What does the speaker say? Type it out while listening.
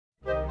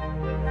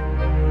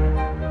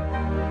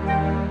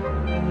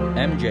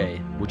MJ,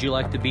 would you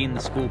like to be in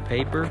the school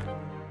paper?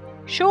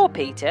 Sure,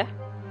 Peter.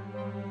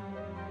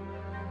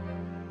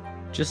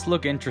 Just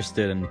look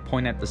interested and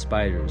point at the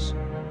spiders.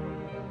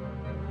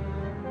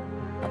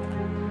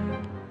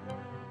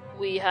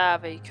 We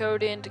have a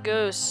code in to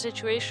go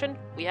situation.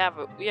 We have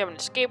an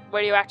escaped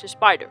radioactive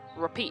spider.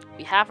 Repeat,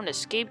 we have an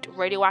escaped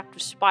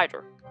radioactive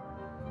spider.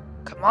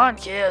 Come on,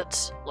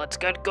 kids, let's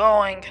get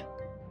going.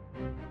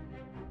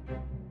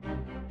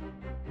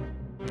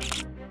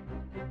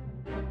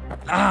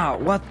 Ah,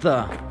 what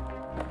the?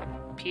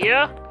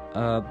 Peter?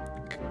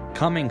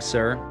 Coming,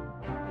 sir.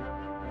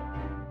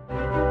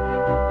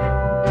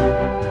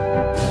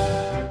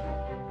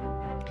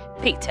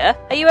 Peter,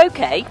 are you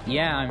okay?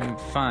 Yeah, I'm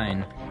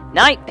fine.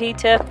 Night,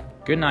 Peter.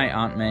 Good night,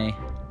 Aunt May.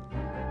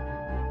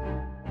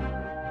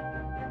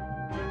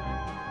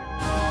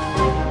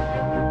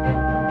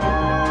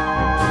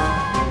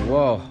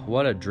 Whoa,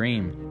 what a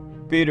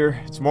dream. Peter,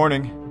 it's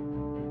morning.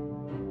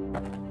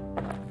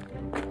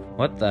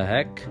 What the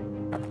heck?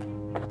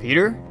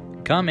 Peter?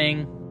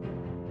 Coming.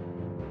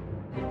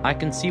 I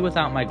can see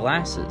without my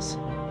glasses.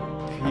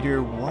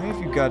 Peter, why have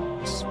you got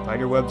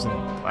spider webs and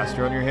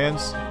plaster on your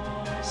hands?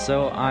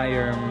 So I,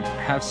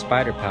 have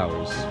spider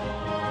powers.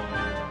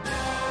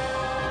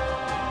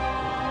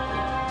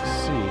 Let's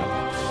see.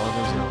 Well,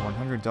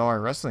 there's a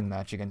 $100 wrestling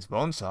match against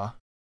Bonesaw.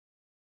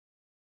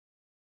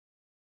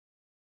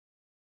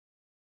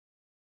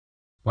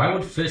 Why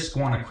would Fisk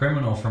want a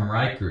criminal from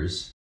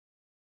Rikers?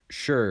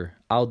 Sure,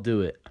 I'll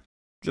do it.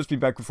 Just be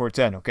back before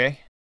 10, okay?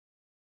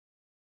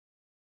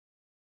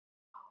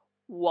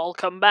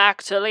 Welcome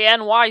back to the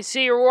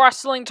NYC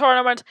Wrestling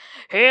Tournament.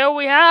 Here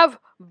we have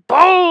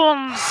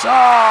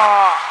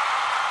Bonesaw!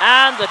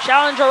 And the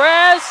challenger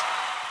is...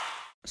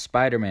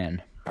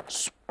 Spider-Man.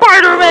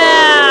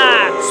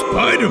 Spider-Man!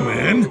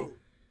 Spider-Man?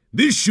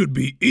 This should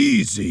be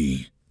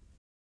easy.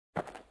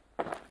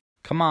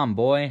 Come on,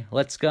 boy,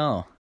 let's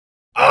go.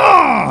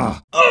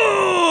 Ah!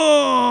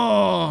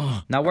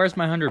 Oh! Now where's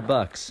my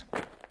 $100?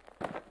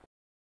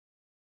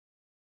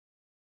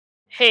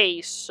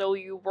 Hey, so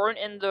you weren't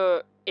in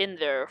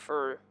there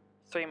for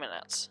 3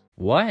 minutes.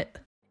 What?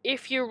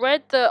 If you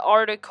read the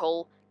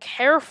article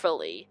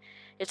carefully,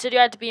 it said you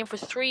had to be in for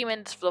 3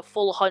 minutes for the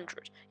full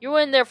 100. You were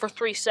in there for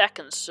 3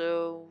 seconds,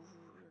 so...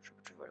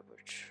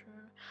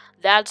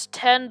 That's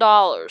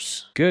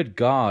 $10. Good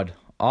God,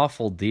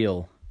 awful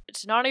deal.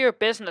 It's none of your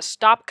business.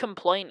 Stop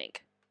complaining.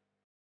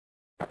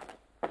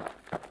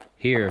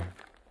 Here.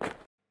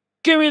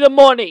 Give me the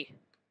money!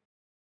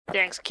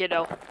 Thanks,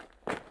 kiddo.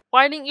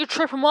 Why didn't you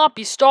trip him up?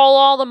 You stole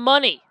all the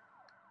money.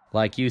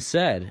 Like you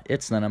said,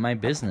 it's none of my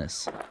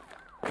business.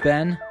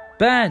 Ben!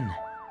 Ben!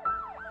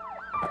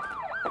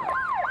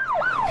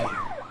 Peter,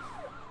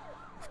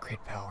 with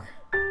great power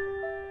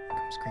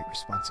comes great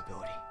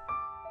responsibility.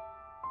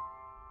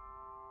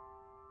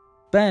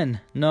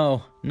 Ben!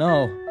 No,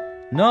 no,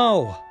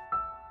 no!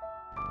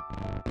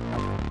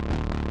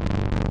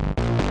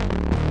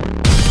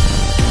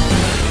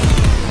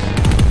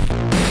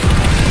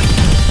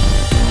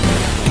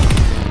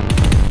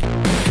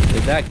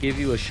 Did that give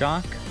you a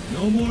shock?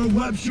 No more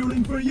web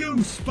shooting for you,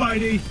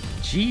 Spidey!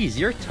 Jeez,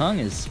 your tongue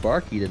is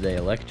sparky today,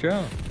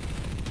 Electro.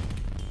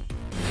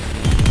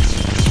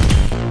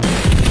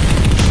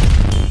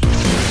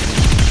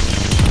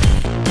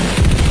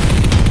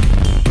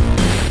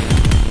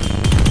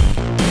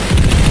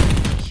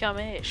 Come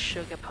here,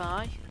 sugar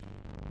pie.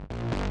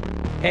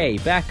 Hey,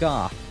 back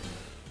off.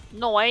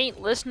 No, I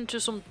ain't listening to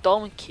some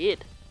dumb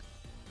kid.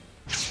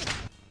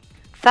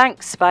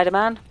 Thanks,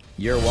 Spider-Man.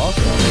 You're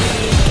welcome.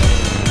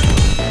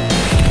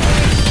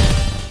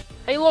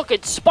 Hey, look,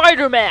 it's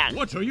Spider-Man!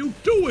 What are you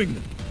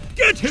doing?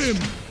 Get him!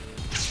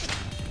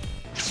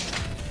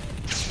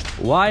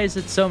 Why is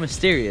it so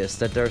mysterious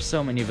that there are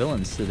so many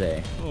villains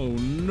today? Oh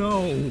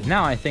no!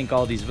 Now I think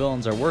all these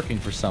villains are working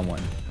for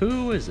someone.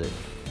 Who is it?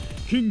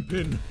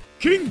 Kingpin!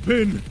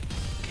 Kingpin!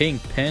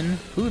 Kingpin?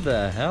 Who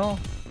the hell?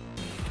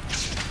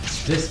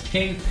 This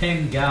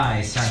Kingpin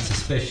guy sounds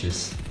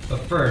suspicious. But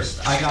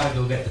first, I gotta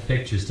go get the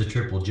pictures to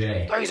Triple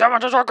J. These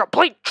images are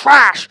complete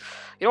trash!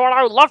 You know what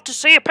I would love to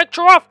see a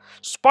picture of?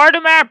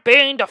 Spider-Man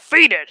being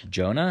defeated!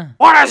 Jonah?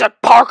 What is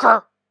it,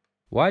 Parker?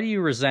 Why do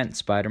you resent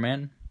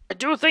Spider-Man? I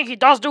do think he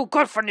does do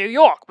good for New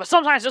York, but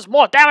sometimes there's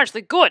more damage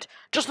than good.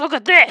 Just look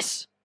at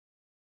this!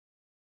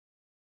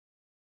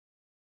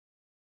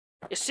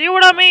 You see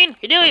what I mean?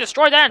 He nearly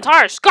destroyed that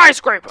entire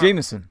skyscraper!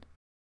 Jameson,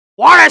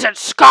 What is it,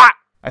 Scott?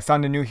 I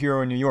found a new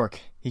hero in New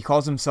York. He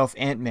calls himself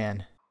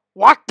Ant-Man.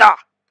 What the?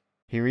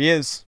 Here he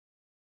is.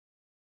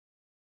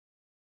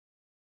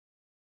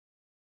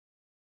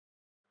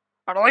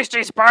 At least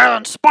he's better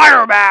than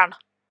Spider-Man!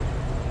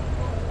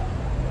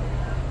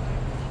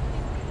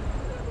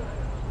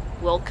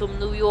 Welcome,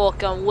 New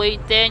York. I'm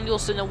Wade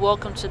Danielson, and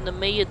welcome to the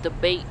Mayor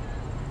Debate.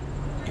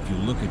 If you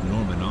look at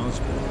Norman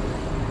Osborn,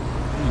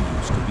 he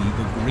used to be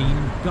the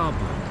Green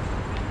Goblin.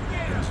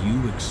 And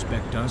you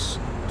expect us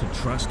to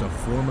trust a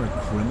former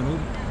criminal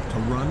to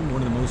run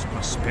one of the most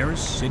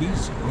prosperous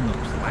cities on the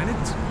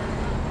planet?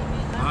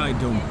 I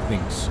don't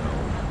think so.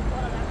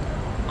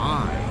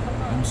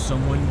 I I'm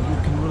someone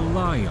you can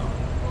rely on.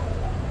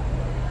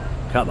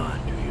 Come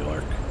on, New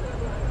York.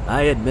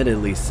 I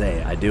admittedly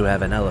say I do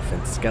have an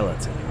elephant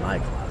skeleton in my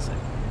closet,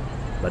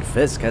 but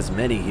Fisk has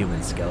many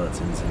human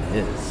skeletons in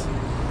his.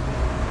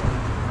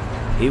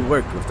 He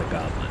worked with the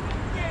Goblin,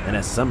 and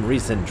has some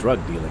recent drug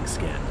dealing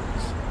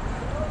scandals.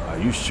 Are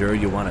you sure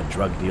you want a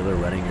drug dealer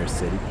running your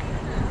city?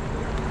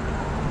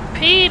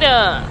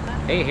 Peter!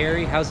 Hey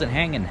Harry, how's it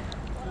hanging?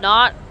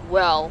 Not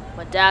well.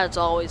 My dad's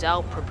always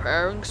out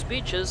preparing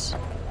speeches.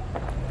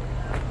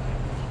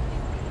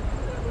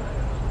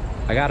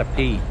 I gotta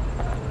pee.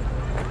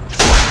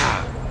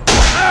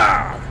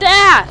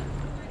 Dad!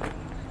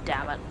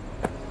 Damn it.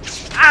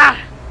 Ah!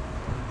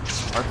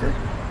 Parker?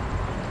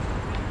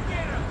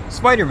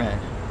 Spider-Man!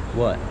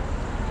 What?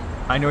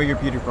 I know you're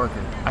Peter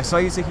Parker. I saw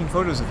you taking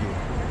photos of you.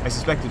 I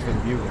suspected for the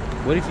Bugle.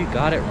 What if you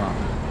got it wrong?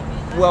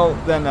 Well,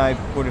 then I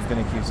would have been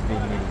accused of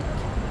being an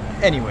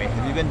idiot. Anyway,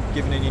 have you been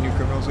given any new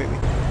criminals lately?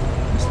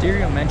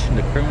 Mysterio mentioned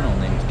a criminal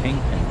named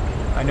Kingpin.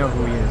 I know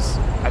who he is.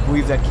 I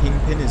believe that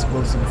Kingpin is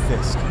Wilson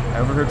Fisk. I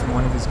overheard from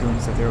one of his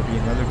goons that there will be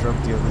another drug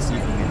deal this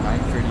evening at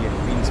 9:30 at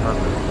Queen's Harbor.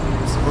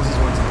 I suppose he's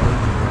going to the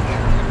bridge.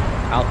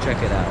 I'll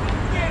check it out.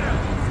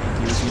 Think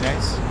he would be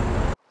nice?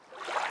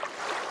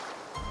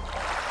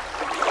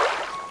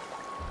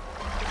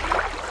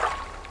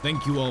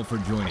 Thank you all for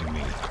joining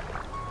me.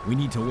 We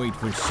need to wait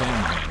for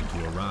Sandman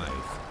to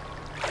arrive.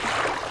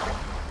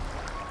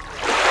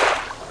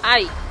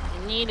 Hey,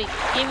 you need to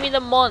give me the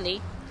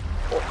money,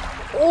 or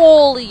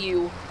all of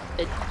you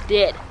are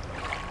dead.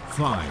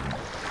 Fine.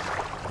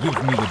 Give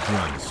me the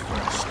drugs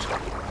first.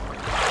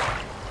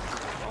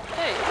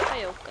 Okay.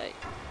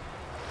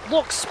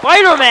 Look,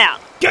 Spider-Man!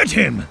 Get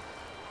him!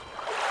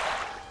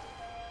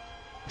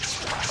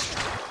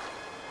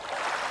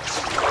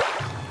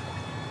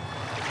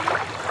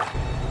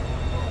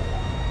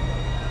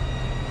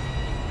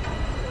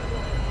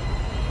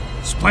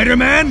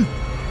 Spider-Man?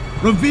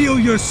 Reveal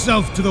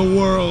yourself to the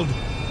world,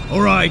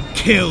 or I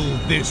kill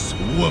this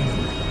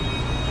woman.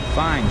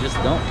 Fine, just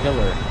don't kill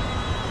her.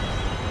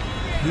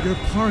 Peter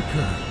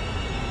Parker,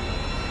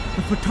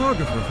 the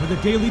photographer for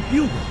the Daily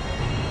Bugle.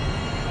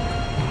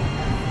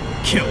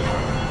 Kill her.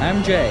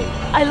 MJ!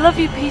 I love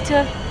you,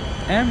 Peter.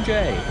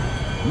 MJ!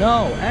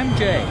 No,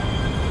 MJ!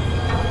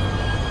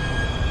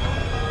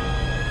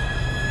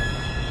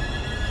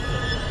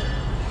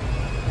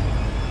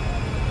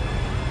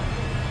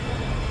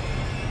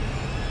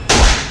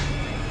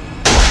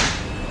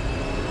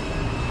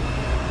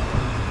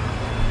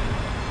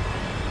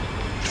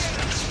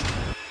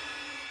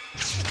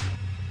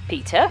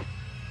 Peter?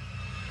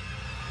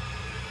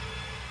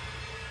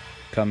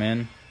 Come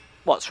in.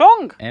 What's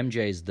wrong?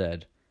 MJ's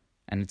dead.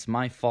 And it's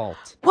my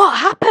fault. What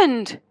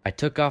happened? I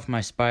took off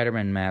my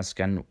Spider-Man mask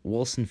and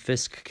Wilson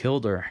Fisk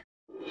killed her.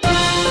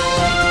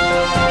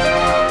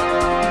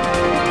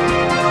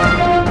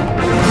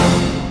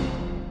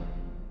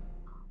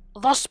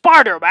 The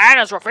Spider-Man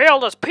is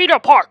revealed as Peter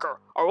Parker,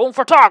 our own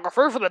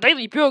photographer for the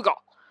Daily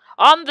Bugle.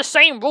 On the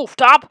same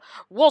rooftop,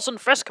 Wilson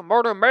Fisk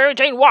murdered Mary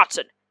Jane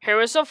Watson. Here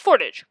is some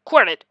footage.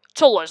 Credit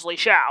to Leslie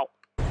Shaw.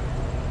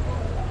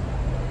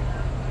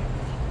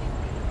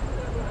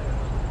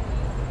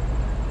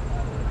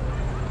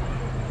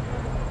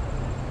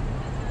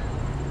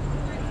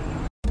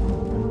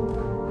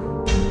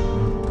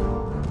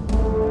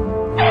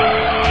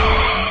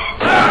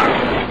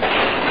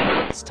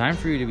 It's time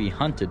for you to be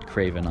hunted,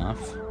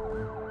 Kravenoff.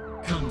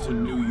 Come to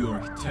New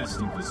York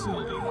testing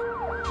facility.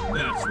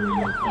 That's where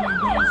you'll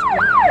find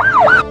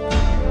Osborn.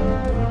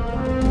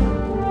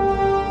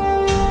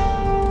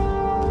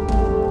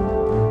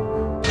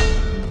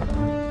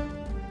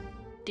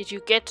 Did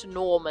you get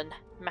Norman,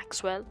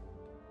 Maxwell?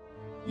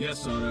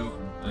 Yes, Otto,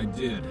 I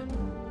did.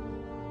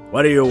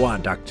 What do you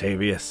want,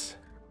 Octavius?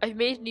 I've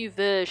made a new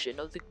version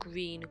of the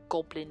Green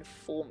Goblin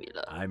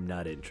formula. I'm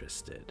not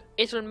interested.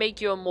 It will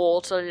make you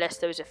immortal unless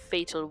there is a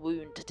fatal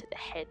wound to the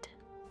head.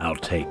 I'll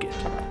take it.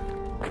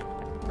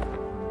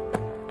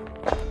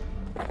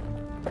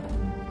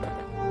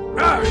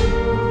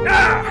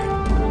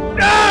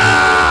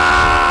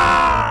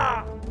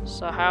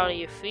 So how do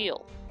you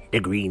feel? The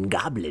Green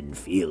Goblin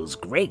feels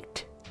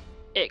great.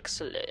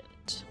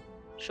 Excellent.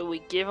 Shall we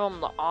give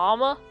him the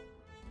armor?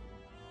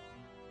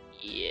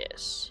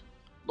 Yes.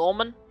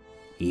 Norman?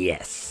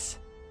 Yes.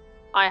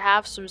 I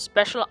have some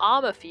special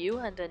armor for you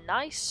and a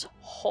nice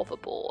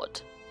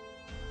hoverboard.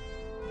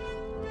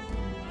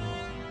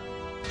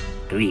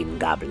 Green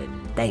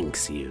Goblin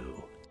thanks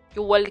you.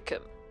 You're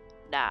welcome.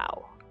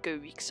 Now, go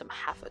wreak some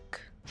havoc.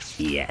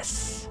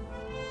 Yes.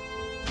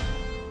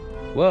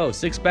 Whoa,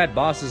 6 bad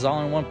bosses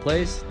all in one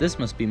place? This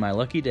must be my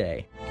lucky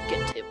day.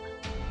 Get him.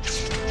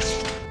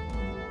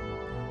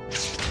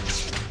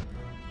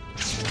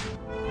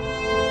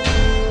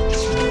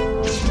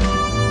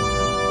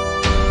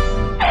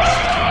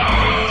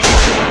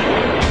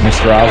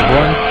 Mr.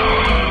 Osborn?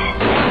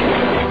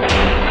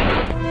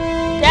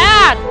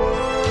 Dad!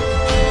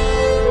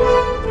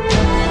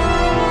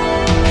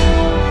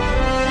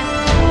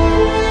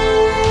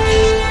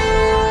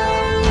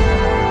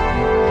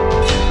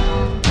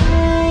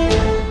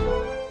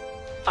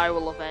 I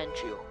will avenge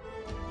you,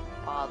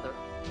 Father.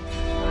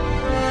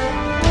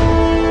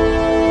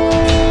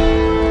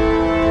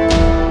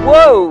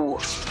 Whoa!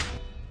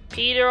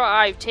 Peter,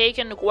 I've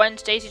taken Gwen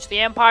Stacy to the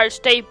Empire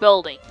State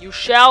Building. You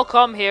shall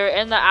come here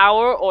in the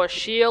hour or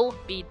she'll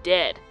be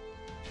dead.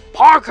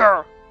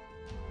 Parker!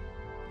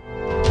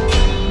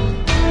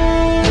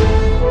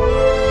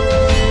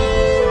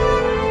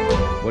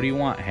 What do you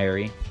want,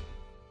 Harry?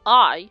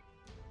 I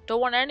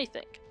don't want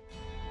anything,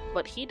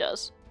 but he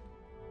does.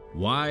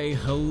 Why,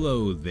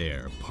 hello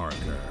there,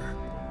 Parker.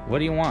 What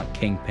do you want,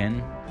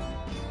 Kingpin?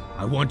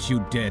 I want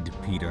you dead,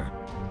 Peter.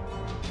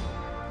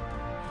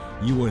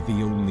 You are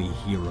the only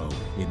hero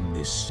in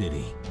this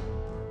city.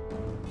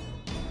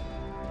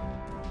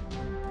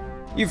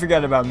 You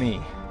forgot about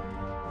me.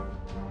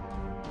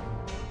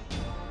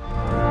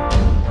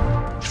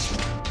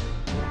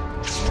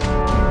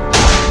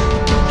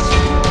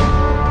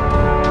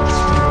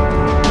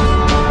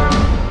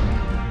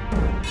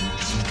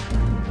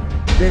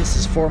 This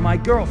is for my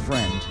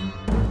girlfriend.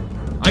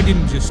 I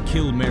didn't just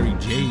kill Mary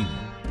Jane.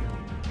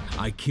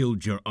 I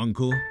killed your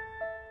uncle,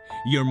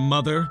 your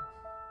mother,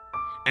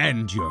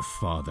 and your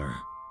father.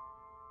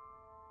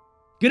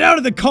 Get out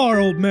of the car,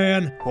 old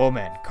man! Whoa,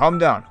 man, calm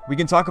down. We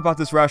can talk about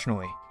this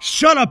rationally.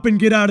 Shut up and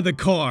get out of the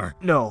car!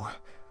 No,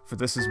 for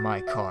this is my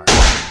car.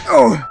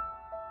 Oh!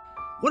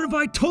 What have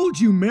I told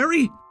you,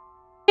 Mary?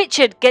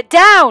 Richard, get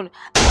down!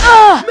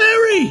 Ah!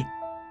 Mary!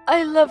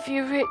 I love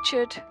you,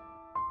 Richard.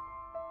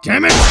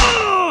 Damn it!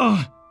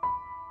 Ah!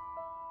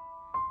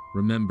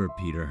 Remember,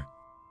 Peter.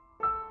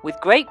 With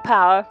great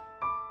power.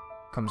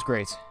 Comes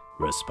great.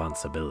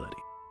 Responsibility.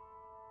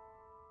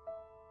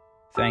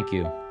 Thank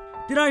you.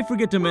 Did I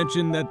forget to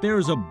mention that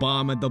there's a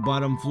bomb at the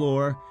bottom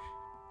floor?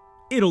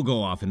 It'll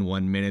go off in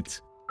 1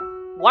 minute.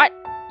 What?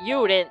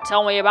 You didn't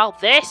tell me about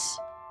this?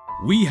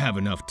 We have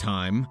enough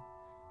time,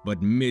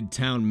 but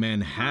Midtown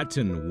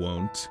Manhattan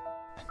won't.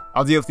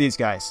 I'll deal with these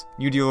guys.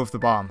 You deal with the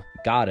bomb.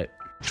 Got it.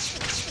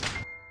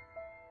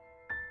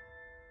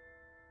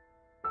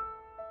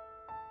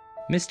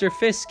 Mr.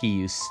 Fisky,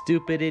 you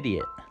stupid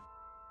idiot.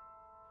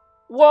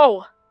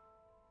 Whoa!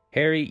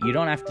 Harry, you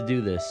don't have to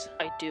do this.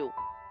 I do.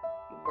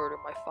 You murdered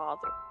my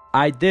father.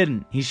 I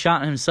didn't. He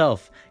shot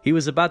himself. He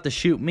was about to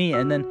shoot me,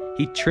 and then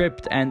he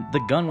tripped, and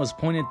the gun was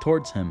pointed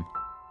towards him.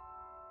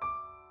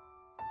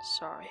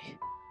 Sorry.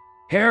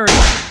 Harry!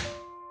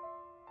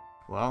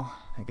 Well,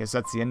 I guess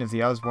that's the end of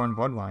the Osborne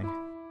bloodline.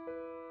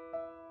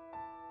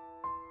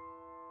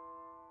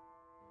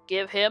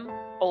 Give him,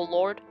 O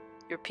Lord,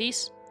 your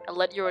peace, and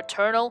let your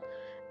eternal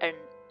and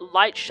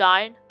light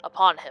shine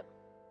upon him.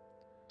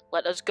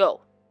 Let us go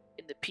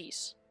in the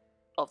peace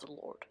of the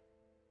Lord.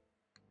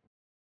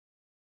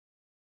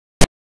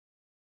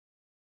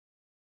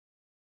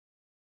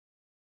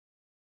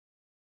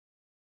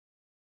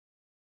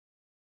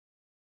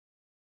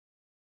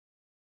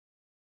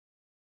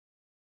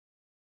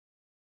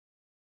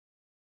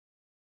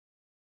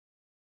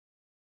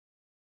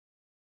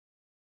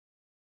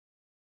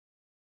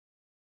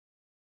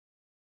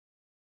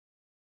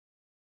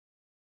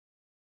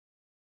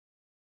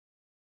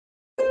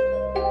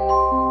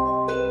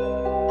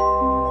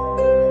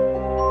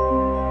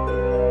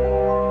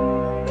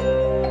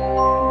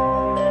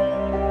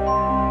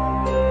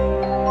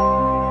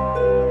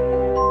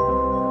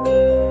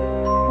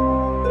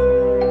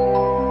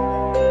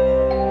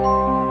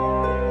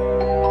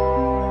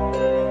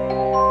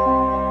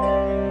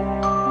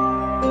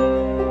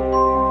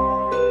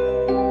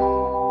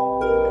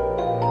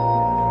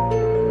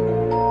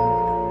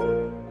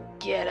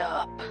 Get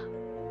up.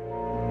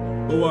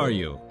 Who are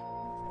you?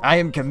 I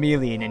am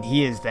Chameleon and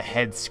he is the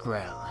head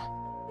Skrell.